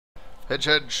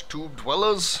Hedge Tube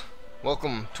Dwellers,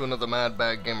 welcome to another Mad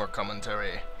Bag Gamer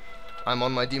commentary. I'm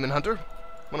on my Demon Hunter.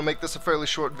 I'm going to make this a fairly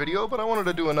short video, but I wanted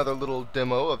to do another little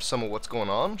demo of some of what's going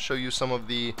on, show you some of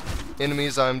the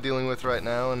enemies I'm dealing with right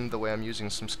now and the way I'm using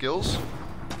some skills.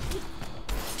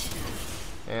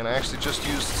 And I actually just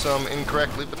used some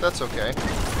incorrectly, but that's okay.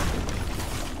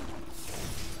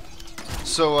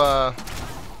 So,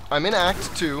 I'm in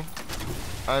Act 2.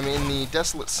 I'm in the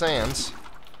Desolate Sands.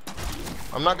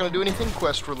 I'm not going to do anything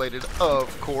quest related,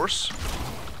 of course,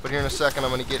 but here in a second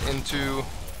I'm going to get into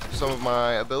some of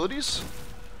my abilities.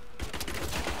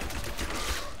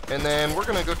 And then we're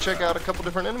going to go check out a couple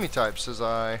different enemy types as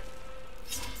I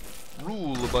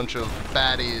rule a bunch of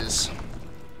baddies.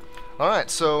 Alright,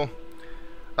 so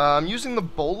I'm using the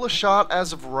Bola shot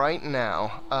as of right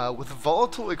now. With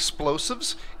volatile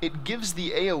explosives, it gives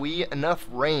the AoE enough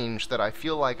range that I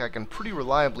feel like I can pretty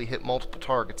reliably hit multiple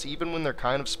targets, even when they're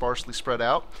kind of sparsely spread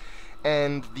out.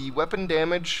 And the weapon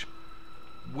damage,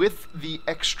 with the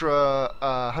extra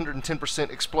 110%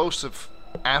 explosive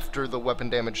after the weapon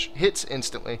damage hits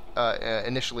instantly,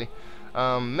 initially,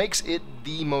 makes it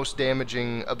the most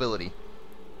damaging ability.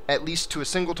 At least to a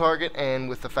single target, and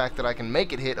with the fact that I can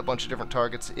make it hit a bunch of different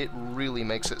targets, it really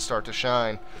makes it start to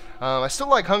shine. I still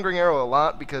like Hungering Arrow a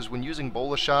lot, because when using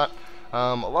Bola Shot,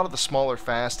 a lot of the smaller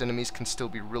fast enemies can still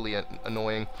be really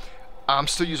annoying. I'm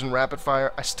still using Rapid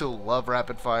Fire. I still love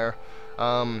Rapid Fire.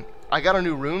 I got a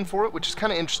new rune for it, which is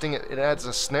kind of interesting. It adds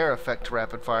a snare effect to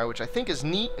Rapid Fire, which I think is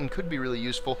neat and could be really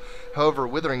useful. However,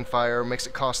 Withering Fire makes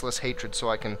it cost less hatred, so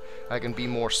I can be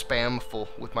more spamful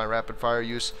with my Rapid Fire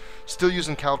use. Still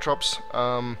using Caltrops.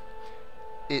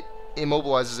 It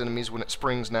immobilizes enemies when it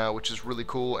springs now, which is really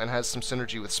cool, and has some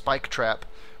synergy with Spike Trap,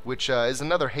 which is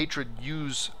another hatred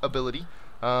use ability.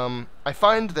 I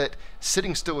find that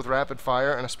sitting still with Rapid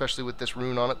Fire, and especially with this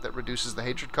rune on it that reduces the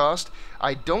hatred cost,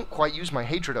 I don't quite use my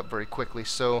hatred up very quickly,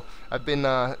 so I've been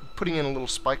putting in a little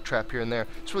Spike Trap here and there.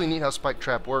 It's really neat how Spike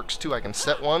Trap works, too. I can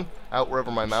set one out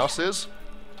wherever my mouse is.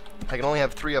 I can only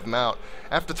have 3 of them out.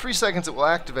 After 3 seconds it will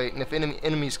activate, and if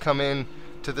enemies come in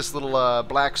to this little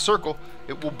black circle,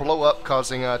 it will blow up,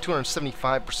 causing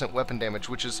 275% weapon damage,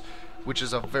 which is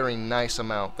a very nice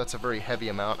amount. That's a very heavy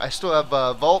amount. I still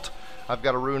have Vault. I've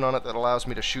got a rune on it that allows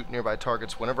me to shoot nearby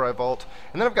targets whenever I vault.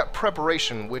 And then I've got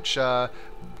Preparation, which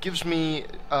gives me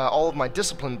all of my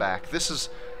discipline back. This is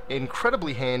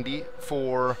incredibly handy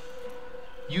for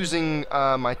using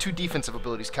my 2 defensive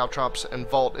abilities, Caltrops and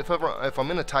Vault. If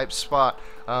I'm in a tight spot,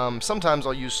 sometimes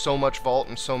I'll use so much Vault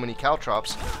and so many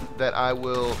Caltrops that I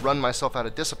will run myself out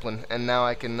of discipline, and now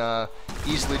I can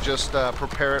easily just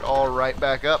prepare it all right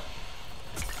back up.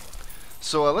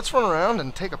 So let's run around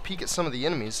and take a peek at some of the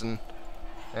enemies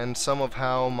and some of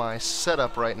how my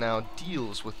setup right now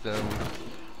deals with them.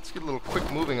 Let's get a little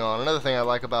quick moving on. Another thing I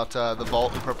like about the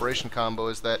Vault and Preparation combo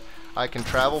is that I can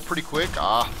travel pretty quick.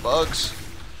 Ah, bugs.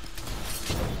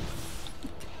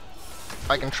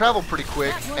 I can travel pretty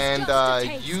quick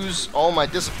and use all my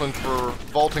discipline for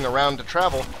vaulting around to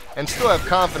travel, and still have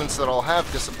confidence that I'll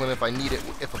have discipline if I need it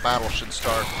if a battle should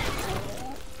start.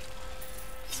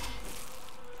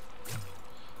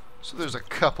 So there's a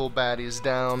couple baddies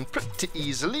down pretty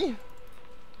easily.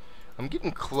 I'm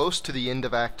getting close to the end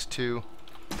of Act 2,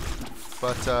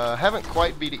 but haven't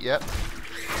quite beat it yet.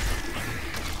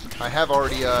 I have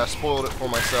already spoiled it for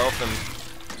myself,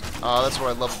 and that's what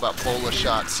I love about Bola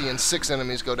Shot, seeing 6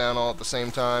 enemies go down all at the same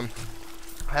time.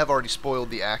 I have already spoiled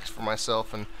the act for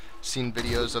myself and seen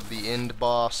videos of the end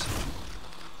boss.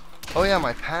 Oh yeah,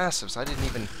 my passives. I didn't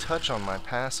even touch on my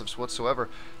passives whatsoever.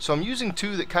 So I'm using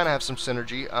 2 that kind of have some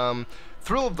synergy.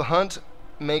 Thrill of the Hunt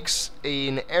makes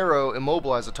an arrow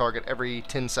immobilize a target every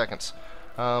 10 seconds.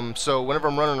 So whenever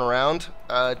I'm running around,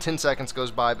 10 seconds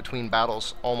goes by between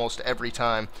battles almost every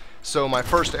time. So my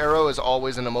first arrow is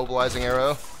always an immobilizing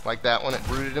arrow, like that one, it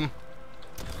rooted him.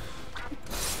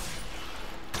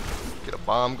 Get a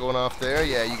bomb going off there.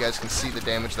 Yeah, you guys can see the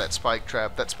damage of that Spike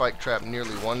Trap. That Spike Trap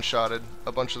nearly one-shotted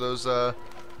a bunch of those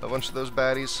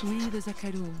baddies. We, the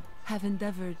Zakarum, have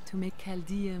endeavored to make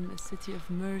Chaldeum a city of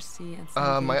mercy and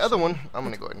salvation. My other one, I'm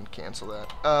going to go ahead and cancel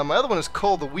that. My other one is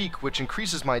Cull the Weak, which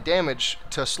increases my damage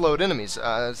to slowed enemies.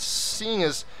 Seeing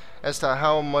as to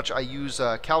how much I use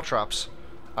Caltrops,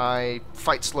 I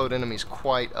fight slowed enemies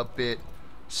quite a bit,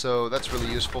 so that's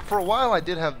really useful. For a while I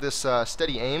did have this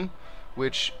steady aim,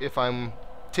 which if I'm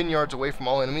 10 yards away from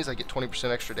all enemies, I get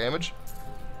 20% extra damage.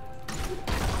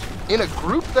 In a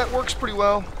group, that works pretty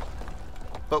well,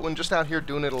 but when just out here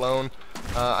doing it alone,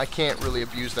 I can't really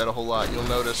abuse that a whole lot. You'll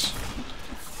notice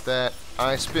that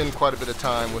I spend quite a bit of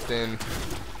time within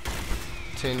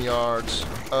 10 yards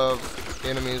of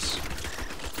enemies.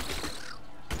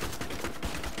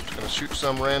 Gonna shoot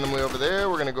some randomly over there.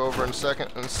 We're gonna go over in a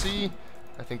second and see.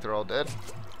 I think they're all dead.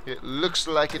 It looks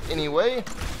like it anyway.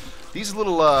 These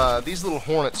little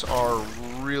hornets are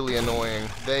really annoying.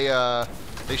 They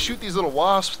shoot these little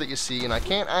wasps that you see, and I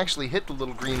can't actually hit the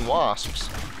little green wasps.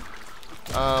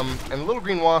 And the little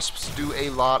green wasps do a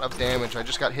lot of damage. I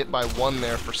just got hit by one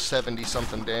there for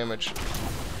 70-something damage.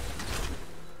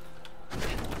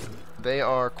 They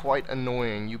are quite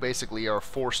annoying. You basically are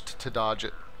forced to dodge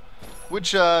it,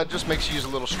 which just makes you use a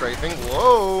little strafing.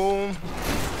 Whoa!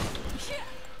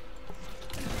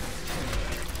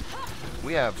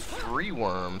 We have 3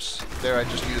 worms. There, I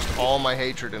just used all my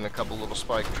hatred in a couple little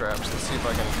spike traps. Let's see if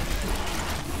I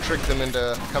can trick them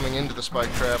into coming into the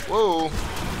spike trap. Whoa!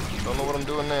 Don't know what I'm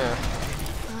doing there.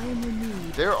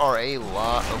 There are a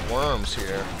lot of worms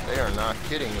here. They are not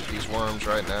kidding with these worms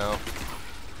right now.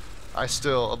 I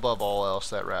still, above all else,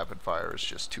 that rapid fire is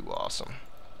just too awesome.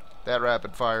 That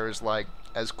rapid fire is like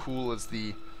as cool as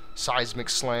the seismic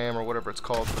slam or whatever it's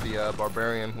called for the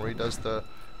barbarian, where he does the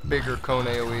bigger cone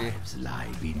AoE. Lie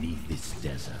beneath this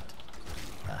desert,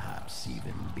 perhaps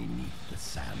even beneath the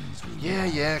sands.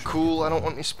 Yeah, cool. I don't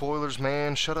want any spoilers,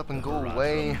 man. Shut up and go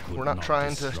away. We're not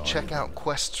trying to check out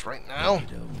quests right now. It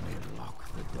only lock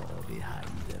the door behind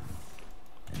them,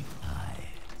 and I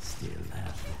still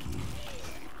have the key.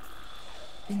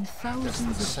 In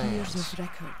thousands of years of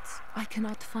records, I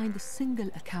cannot find a single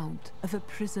account of a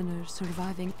prisoner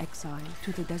surviving exile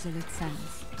to the desolate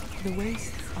sands. The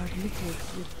wastes are littered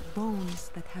with bones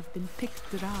that have been picked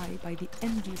dry by the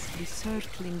endlessly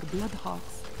circling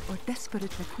bloodhawks or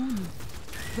desperate raccoons.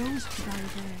 Those who die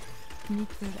there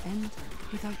meet their end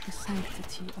without the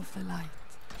sanctity of the light.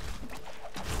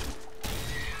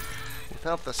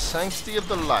 Without the sanctity of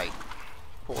the light.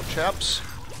 Poor chaps.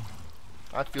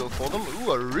 I feel for them.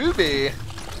 Ooh, a ruby!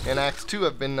 In Act 2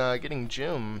 I've been getting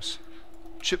gems.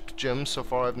 Chipped gems. So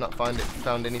far I've not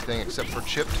found anything except for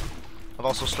chipped. I've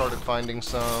also started finding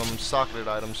some socketed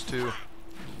items too.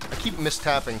 I keep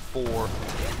mistapping 4.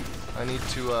 I need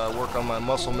to work on my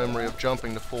muscle memory of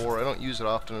jumping to 4. I don't use it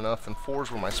often enough, and 4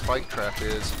 is where my spike trap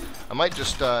is. I might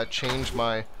just change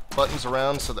my buttons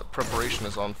around so that preparation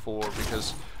is on 4,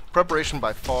 because preparation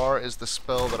by far is the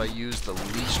spell that I use the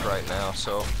least right now,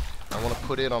 so I want to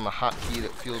put it on the hotkey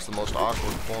that feels the most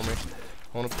awkward for me.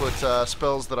 I want to put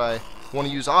spells that I want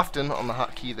to use often on the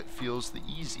hotkey that feels the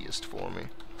easiest for me.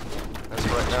 As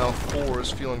of right now, 4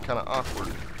 is feeling kind of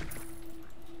awkward.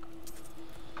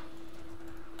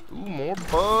 Ooh, more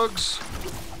bugs.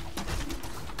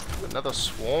 Another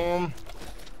swarm.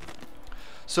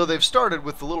 So they've started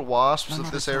with the little wasps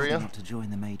of this area. Not to join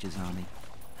the Major's army.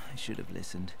 I should have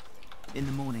listened. In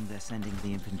the morning they're sending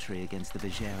the infantry against the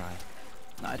Vigeri.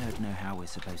 I don't know how we're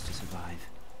supposed to survive.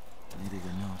 Maybe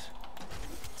we're not.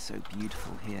 It's so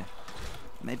beautiful here.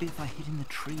 Maybe if I hid in the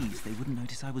trees, they wouldn't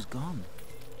notice I was gone.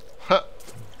 Huh.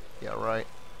 Yeah, right.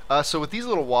 So with these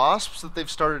little wasps that they've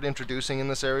started introducing in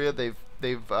this area, they've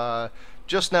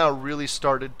just now really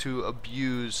started to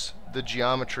abuse the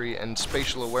geometry and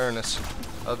spatial awareness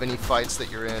of any fights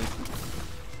that you're in.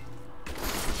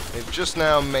 They've just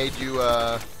now made you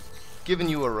given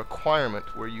you a requirement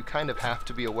where you kind of have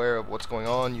to be aware of what's going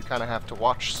on. You kind of have to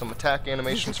watch some attack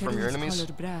animations from your enemies.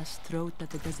 Colored brass wrote that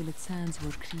the desolate sands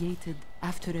were created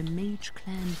after a mage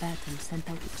clan battle sent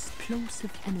out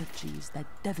explosive energies that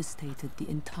devastated the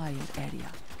entire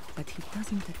area. But he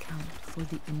doesn't account for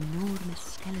the enormous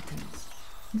skeletons.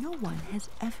 No one has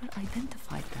ever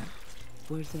identified them.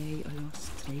 Were they a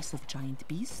lost race of giant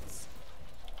beasts?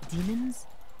 Demons?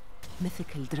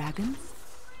 Mythical dragons?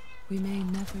 We may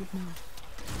never know.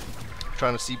 I'm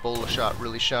trying to see Bola Shot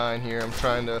really shine here. I'm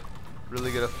trying to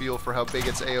really get a feel for how big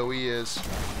its AoE is.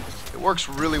 It works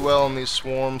really well on these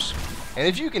swarms. And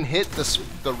if you can hit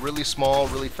the really small,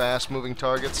 really fast-moving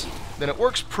targets, then it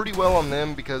works pretty well on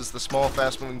them, because the small,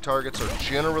 fast-moving targets are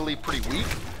generally pretty weak.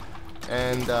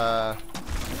 And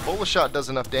Bola Shot does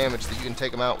enough damage that you can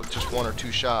take them out with just 1 or 2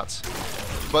 shots.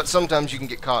 But sometimes you can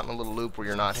get caught in a little loop where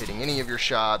you're not hitting any of your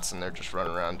shots and they're just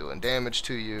running around doing damage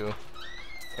to you.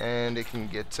 And it can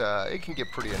get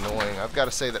pretty annoying. I've got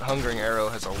to say that Hungering Arrow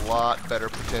has a lot better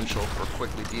potential for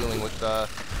quickly dealing with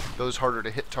those harder to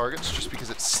hit targets, just because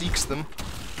it seeks them.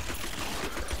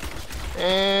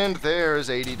 And there's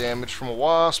 80 damage from a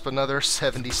wasp, another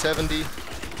 70-70.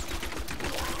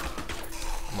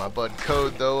 My bud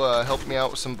Code, though, helped me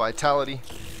out with some vitality.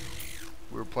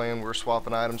 We were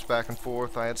swapping items back and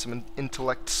forth. I had some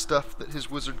intellect stuff that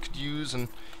his wizard could use, and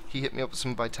he hit me up with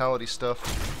some vitality stuff.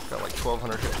 Got like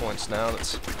 1,200 hit points now.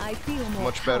 That's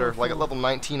much better. Like at level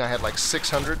 19, I had like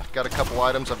 600. Got a couple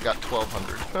items, I've got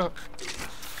 1,200.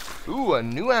 Ooh, a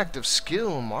new active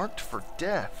skill marked for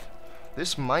death.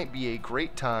 this might be a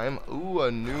great time. Ooh,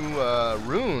 a new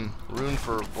rune. Rune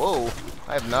for... Whoa,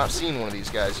 I have not seen one of these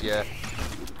guys yet.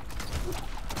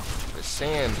 The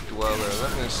Sand Dweller.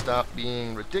 Let me stop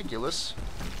being ridiculous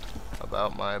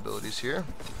about my abilities here.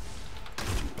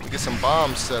 We get some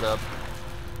bombs set up.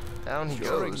 Down he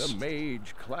During goes. the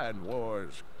Mage Clan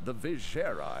Wars, the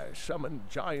Vigerai summoned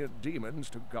giant demons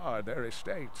to guard their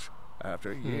estates.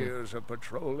 After years of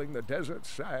patrolling the desert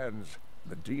sands,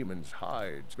 the demons'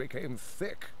 hides became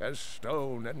thick as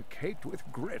stone and caked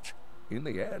with grit. In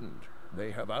the end, they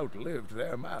have outlived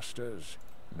their masters.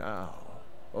 Now,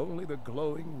 only the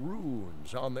glowing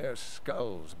runes on their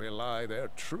skulls belie their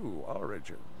true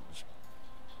origins.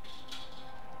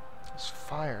 It's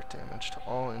fire damage to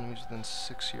all enemies within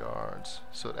 6 yards.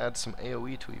 So it adds some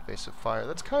AoE to evasive fire.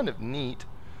 That's kind of neat.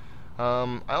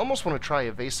 I almost want to try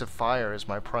evasive fire as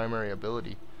my primary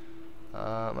ability.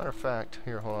 Matter of fact,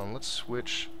 here, hold on. Let's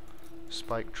switch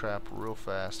spike trap real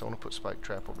fast. I want to put spike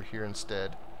trap over here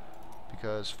instead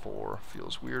because 4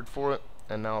 feels weird for it.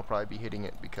 And now I'll probably be hitting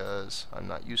it because I'm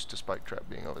not used to spike trap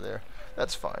being over there.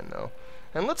 That's fine though.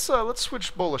 And let's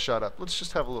switch bola shot up. Let's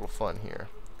just have a little fun here.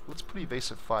 Let's put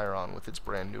evasive fire on with its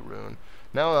brand new rune.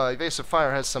 Now evasive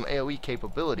fire has some AoE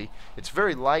capability. It's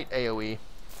very light AoE,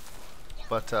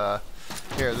 but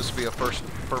here, this will be a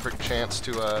perfect chance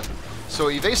to... So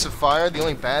evasive fire, the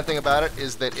only bad thing about it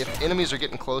is that if enemies are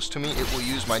getting close to me, it will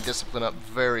use my discipline up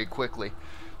very quickly.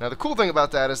 Now the cool thing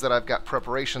about that is that I've got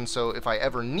preparation, so if I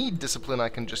ever need discipline, I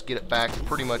can just get it back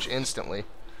pretty much instantly.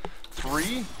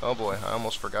 3? Oh boy, I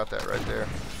almost forgot that right there.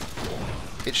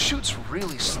 It shoots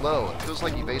really slow. It feels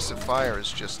like evasive fire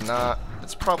is just not...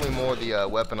 It's probably more the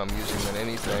weapon I'm using than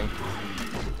anything.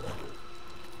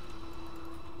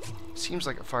 Seems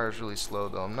like it fires really slow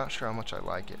though. I'm not sure how much I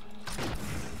like it.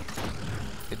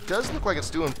 It does look like it's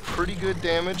doing pretty good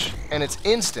damage, and it's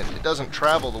instant. It doesn't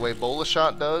travel the way bola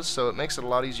shot does, so it makes it a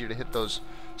lot easier to hit those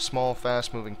small,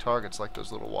 fast-moving targets like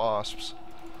those little wasps.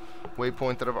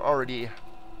 Waypoint that I've already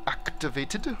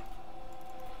activated.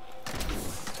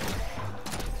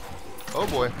 Oh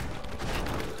boy.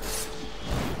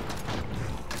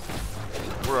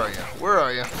 Where are you? Where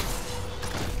are you?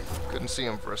 Couldn't see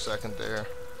him for a second there.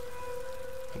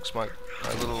 Looks like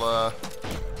my little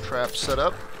trap set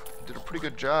up did a pretty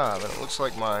good job, and it looks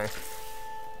like my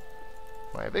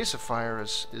evasive fire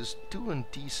is doing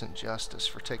decent justice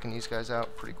for taking these guys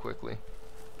out pretty quickly.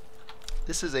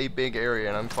 This is a big area,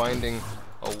 and I'm finding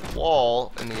a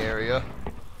wall in the area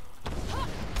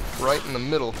right in the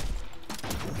middle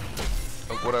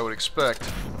of what I would expect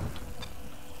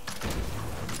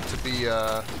to be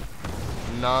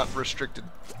not restricted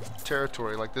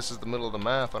territory. Like, this is the middle of the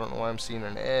map. I don't know why I'm seeing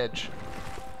an edge.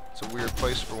 It's a weird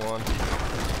place for one.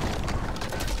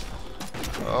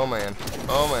 Oh man.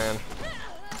 Oh man.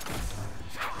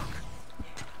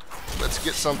 Let's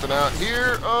get something out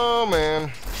here. Oh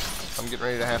man. I'm getting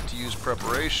ready to have to use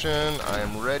preparation. I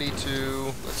am ready to.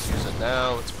 Let's use it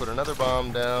now. Let's put another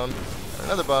bomb down.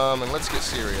 Another bomb, and let's get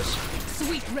serious.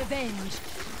 Sweet revenge.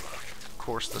 Of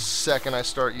course, the second I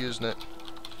start using it,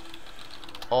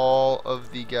 all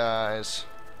of the guys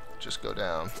just go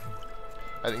down.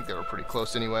 I think they were pretty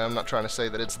close anyway. I'm not trying to say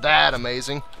that it's that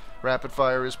amazing. Rapid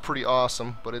fire is pretty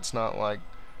awesome, but it's not like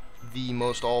the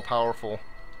most all-powerful.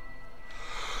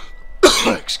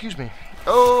 Excuse me.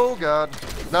 Oh god,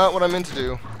 not what I meant to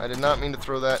do. I did not mean to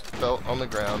throw that belt on the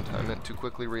ground. I meant to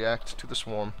quickly react to the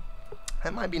swarm.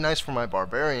 That might be nice for my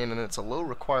barbarian, and it's a low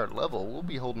required level. We'll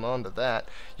be holding on to that.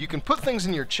 You can put things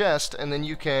in your chest, and then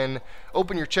you can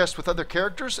open your chest with other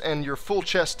characters, and your full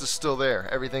chest is still there.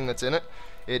 Everything that's in it,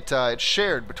 it's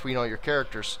shared between all your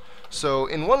characters. So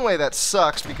in one way that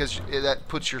sucks, because that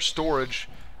puts your storage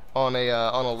on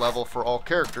a level for all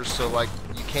characters. So like,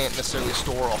 you can't necessarily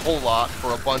store a whole lot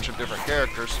for a bunch of different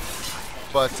characters.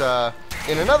 But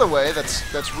in another way,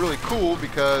 that's really cool,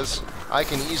 because I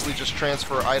can easily just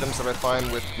transfer items that I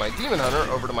find with my Demon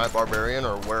Hunter over to my Barbarian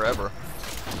or wherever.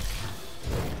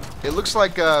 It looks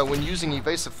like when using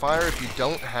Evasive Fire, if you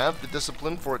don't have the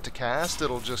discipline for it to cast,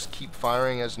 it'll just keep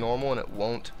firing as normal and it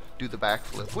won't do the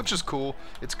backflip, which is cool.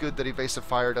 It's good that Evasive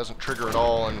Fire doesn't trigger at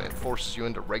all and it forces you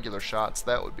into regular shots.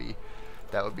 That would be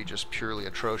just purely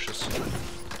atrocious.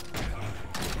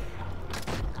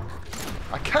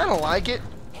 I kind of like it,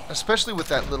 especially with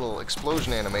that little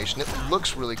explosion animation. It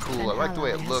looks really cool. I like the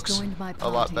way it looks a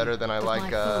lot better than I like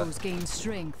the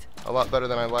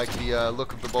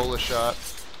look of the bola shot.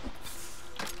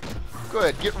 Go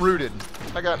ahead, get rooted.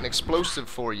 I got an explosive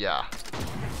for ya.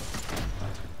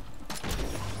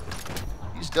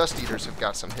 These Dust Eaters have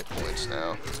got some hit points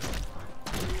now.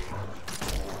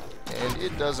 And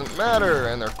it doesn't matter,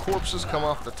 and their corpses come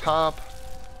off the top.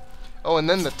 Oh, and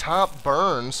then the top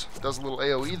burns. Does a little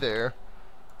AoE there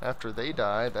after they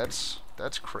die. That's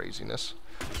craziness.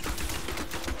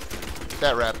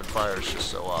 That rapid fire is just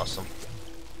so awesome.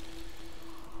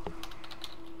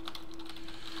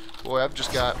 Boy, I've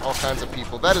just got all kinds of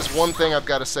people. That is one thing I've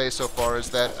got to say so far,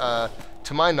 is that,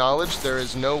 to my knowledge, there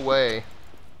is no way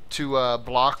to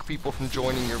block people from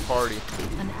joining your party.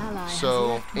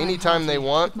 So anytime they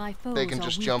want, they can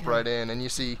just jump right in. And you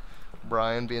see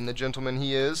Brian, being the gentleman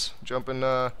he is, jumping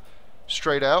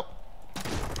straight out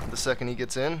the second he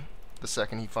gets in, the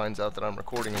second he finds out that I'm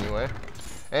recording anyway.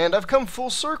 And I've come full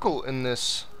circle in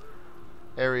this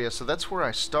area, so that's where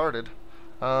I started.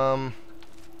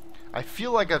 I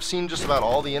feel like I've seen just about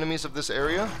all the enemies of this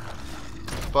area,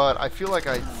 but I feel like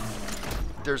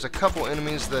there's a couple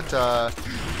enemies that,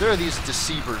 there are these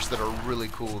deceivers that are really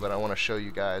cool that I want to show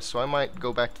you guys. So I might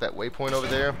go back to that waypoint over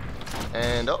there,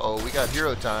 and uh-oh, we got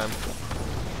hero time.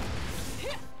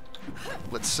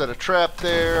 Let's set a trap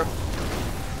there.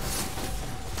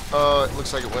 Oh, it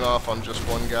looks like it went off on just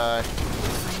one guy. I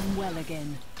am well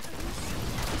again.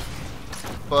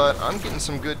 But I'm getting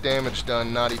some good damage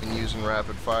done, not even using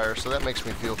rapid fire, so that makes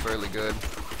me feel fairly good.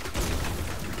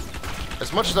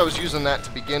 As much as I was using that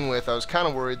to begin with, I was kind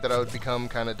of worried that I would become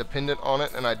kind of dependent on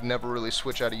it and I'd never really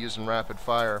switch out of using rapid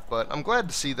fire. But I'm glad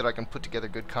to see that I can put together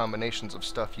good combinations of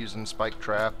stuff using spike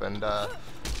trap and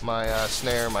my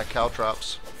snare, my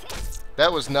caltrops.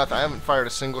 That was nothing. I haven't fired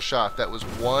a single shot. That was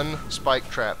one spike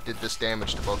trap did this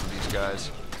damage to both of these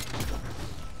guys.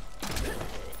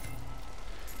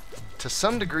 To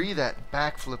some degree, that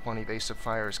backflip on evasive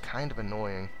fire is kind of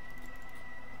annoying.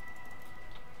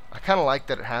 I kind of like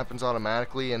that it happens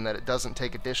automatically and that it doesn't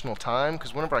take additional time,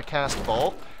 because whenever I cast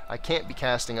Vault, I can't be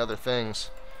casting other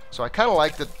things. So I kind of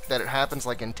like that it happens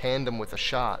like in tandem with a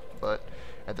shot, but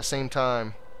at the same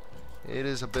time, it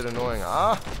is a bit annoying.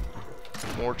 Ah!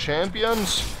 More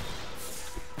champions!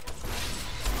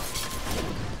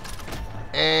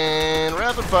 And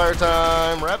rapid fire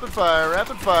time! Rapid fire,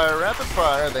 rapid fire, rapid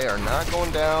fire! They are not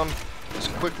going down as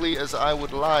quickly as I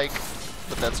would like,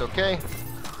 but that's okay,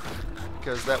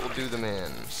 because that will do them in.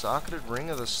 Socketed Ring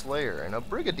of the Slayer and a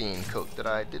Brigadine coat that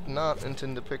I did not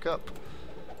intend to pick up.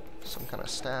 Some kind of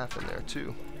staff in there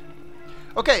too.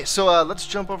 Okay, so let's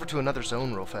jump over to another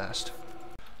zone real fast.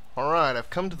 Alright, I've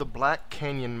come to the Black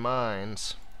Canyon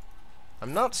Mines.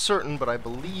 I'm not certain, but I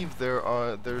believe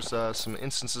there's some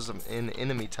instances of an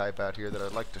enemy type out here that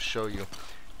I'd like to show you.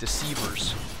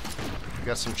 Deceivers. We've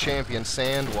got some champion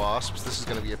sand wasps. This is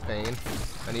going to be a pain.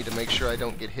 I need to make sure I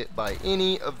don't get hit by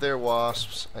any of their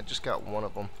wasps. I just got one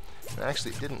of them. And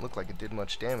actually, it didn't look like it did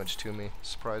much damage to me,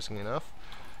 surprisingly enough.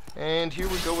 And here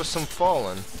we go with some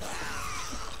fallen.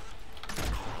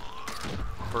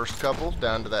 First couple,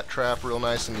 down to that trap real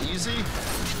nice and easy.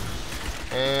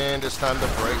 And it's time to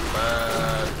break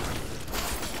mine.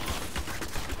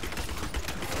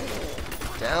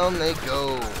 Down they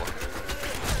go.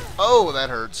 Oh, that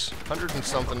hurts. 100 and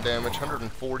something damage,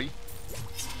 140.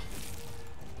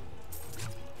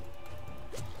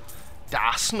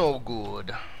 That's no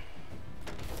good.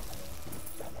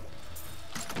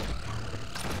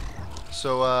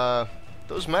 So,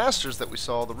 those masters that we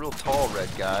saw, the real tall red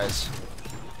guys,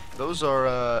 those are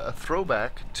a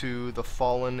throwback to the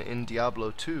Fallen in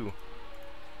Diablo 2.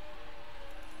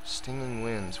 Stinging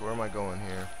Winds. Where am I going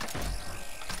here?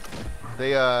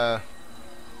 They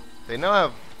now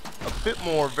have a bit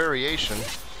more variation.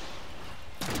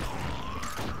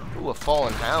 Ooh, a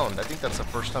Fallen Hound. I think that's the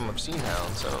first time I've seen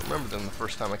hounds. I don't remember them the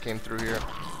first time I came through here.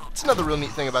 It's another real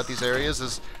neat thing about these areas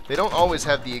is they don't always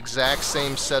have the exact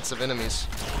same sets of enemies.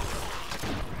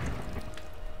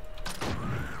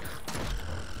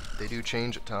 They do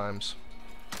change at times.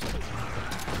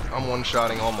 I'm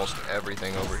one-shotting almost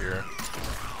everything over here.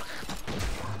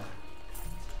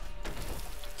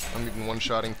 I'm even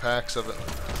one-shotting packs of it.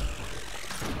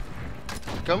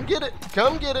 Come get it!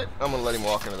 Come get it! I'm gonna let him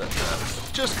walk into that trap.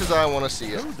 Just because I want to see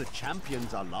it. Though the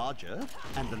champions are larger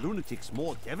and the lunatics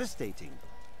more devastating,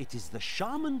 it is the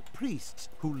shaman priests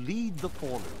who lead the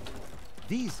fallen.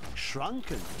 These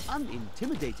shrunken,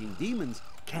 unintimidating demons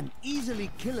can easily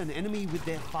kill an enemy with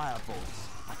their fireballs,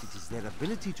 but it is their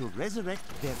ability to resurrect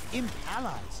their imp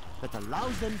allies that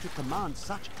allows them to command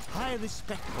such high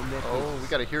respect from their peers. Oh, we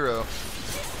got a hero.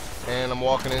 And I'm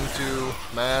walking into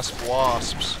mass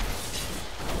wasps.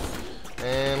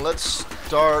 And let's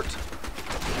start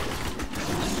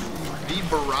the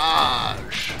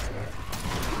barrage.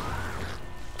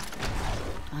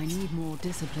 I need more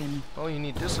discipline. Oh, you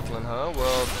need discipline, huh?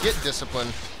 Well, get discipline.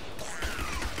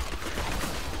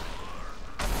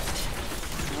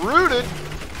 Rooted!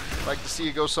 Like to see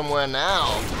you go somewhere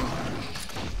now.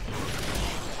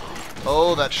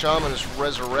 Oh, that shaman is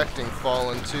resurrecting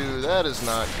Fallen too. That is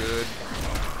not good.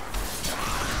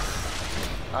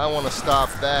 I want to stop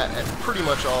that at pretty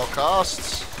much all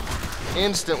costs.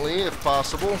 Instantly, if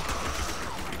possible.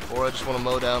 Or I just want to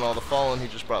mow down all the Fallen he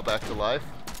just brought back to life.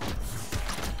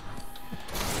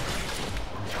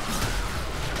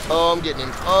 Oh, I'm getting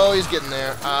him. Oh, he's getting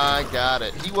there. I got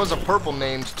it. He was a purple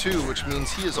named too, which means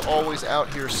he is always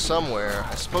out here somewhere.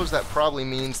 I suppose that probably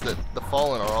means that the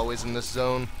Fallen are always in this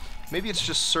zone. Maybe it's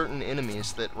just certain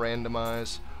enemies that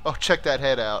randomize. Oh, check that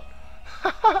head out.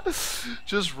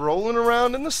 Just rolling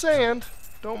around in the sand.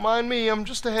 Don't mind me, I'm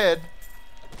just a head.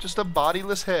 Just a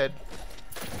bodiless head.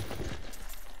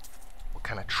 What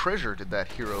kind of treasure did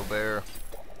that hero bear?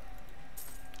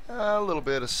 A little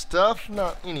bit of stuff,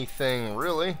 not anything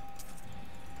really.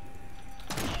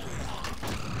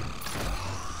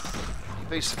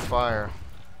 Evasive fire.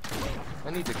 I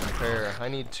need to compare. I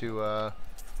need to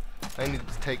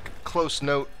take close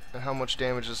note of how much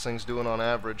damage this thing's doing on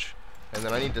average. And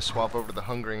then I need to swap over to the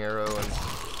Hungering Arrow and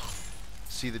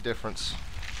see the difference.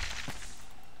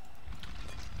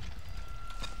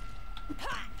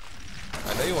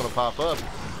 I know you want to pop up.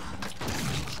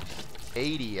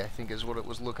 80, I think, is what it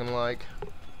was looking like.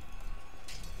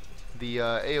 The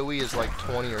AoE is like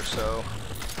 20 or so.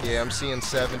 Yeah, I'm seeing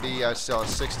 70. I saw a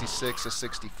 66, a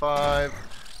 65.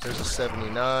 There's a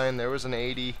 79. There was an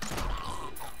 80.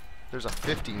 There's a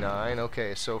 59.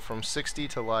 Okay, so from 60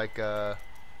 to like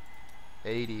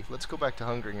 80. Let's go back to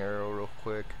Hungering Arrow real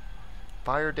quick.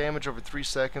 Fire damage over 3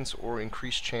 seconds or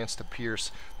increased chance to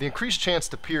pierce. The increased chance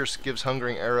to pierce gives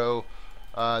Hungering Arrow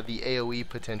the AoE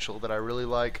potential that I really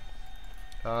like.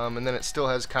 And then it still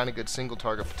has kind of good single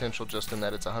target potential, just in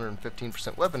that it's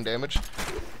 115% weapon damage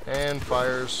and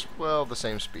fires, well, the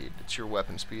same speed. It's your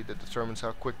weapon speed that determines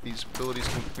how quick these abilities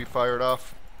can be fired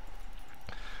off.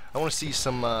 I want to see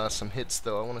some hits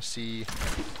though. I want to see,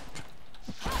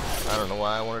 I don't know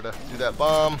why I wanted to do that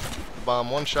bomb. The bomb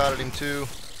one-shotted him too.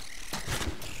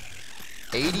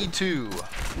 82.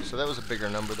 So that was a bigger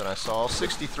number than I saw.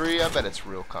 63, I bet it's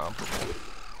real comparable.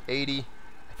 80.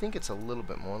 I think it's a little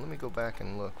bit more. Let me go back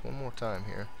and look one more time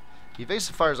here. The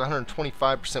evasive fire is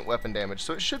 125% weapon damage,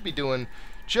 so it should be doing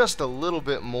just a little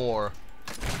bit more.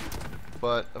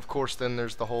 But of course then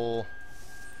there's the whole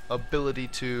ability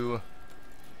to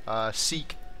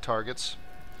seek targets.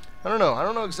 I don't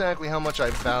know exactly how much I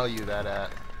value that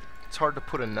at. It's hard to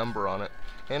put a number on it.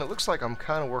 And it looks like I'm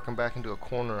kind of working back into a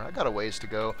corner. I got a ways to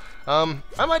go.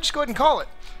 I might just go ahead and call it.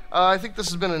 I think this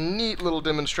has been a neat little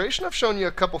demonstration. I've shown you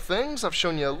a couple things. I've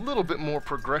shown you a little bit more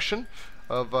progression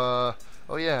of, oh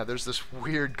yeah, there's this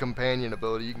weird companion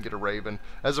ability. You can get a raven.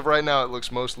 As of right now, it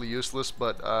looks mostly useless,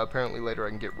 but apparently later I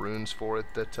can get runes for it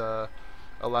that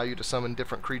allow you to summon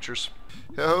different creatures.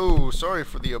 Oh, sorry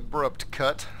for the abrupt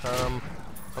cut. I'm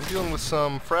dealing with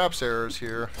some fraps errors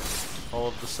here all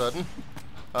of a sudden.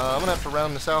 I'm going to have to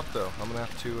round this out, though. I'm going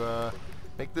to have to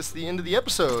make this the end of the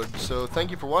episode. So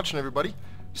thank you for watching, everybody.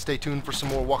 Stay tuned for some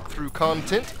more walkthrough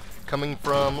content coming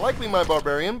from likely my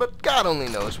Barbarian, but God only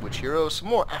knows which hero. Some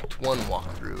more Act 1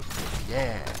 walkthrough.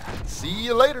 Yeah. See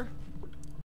you later.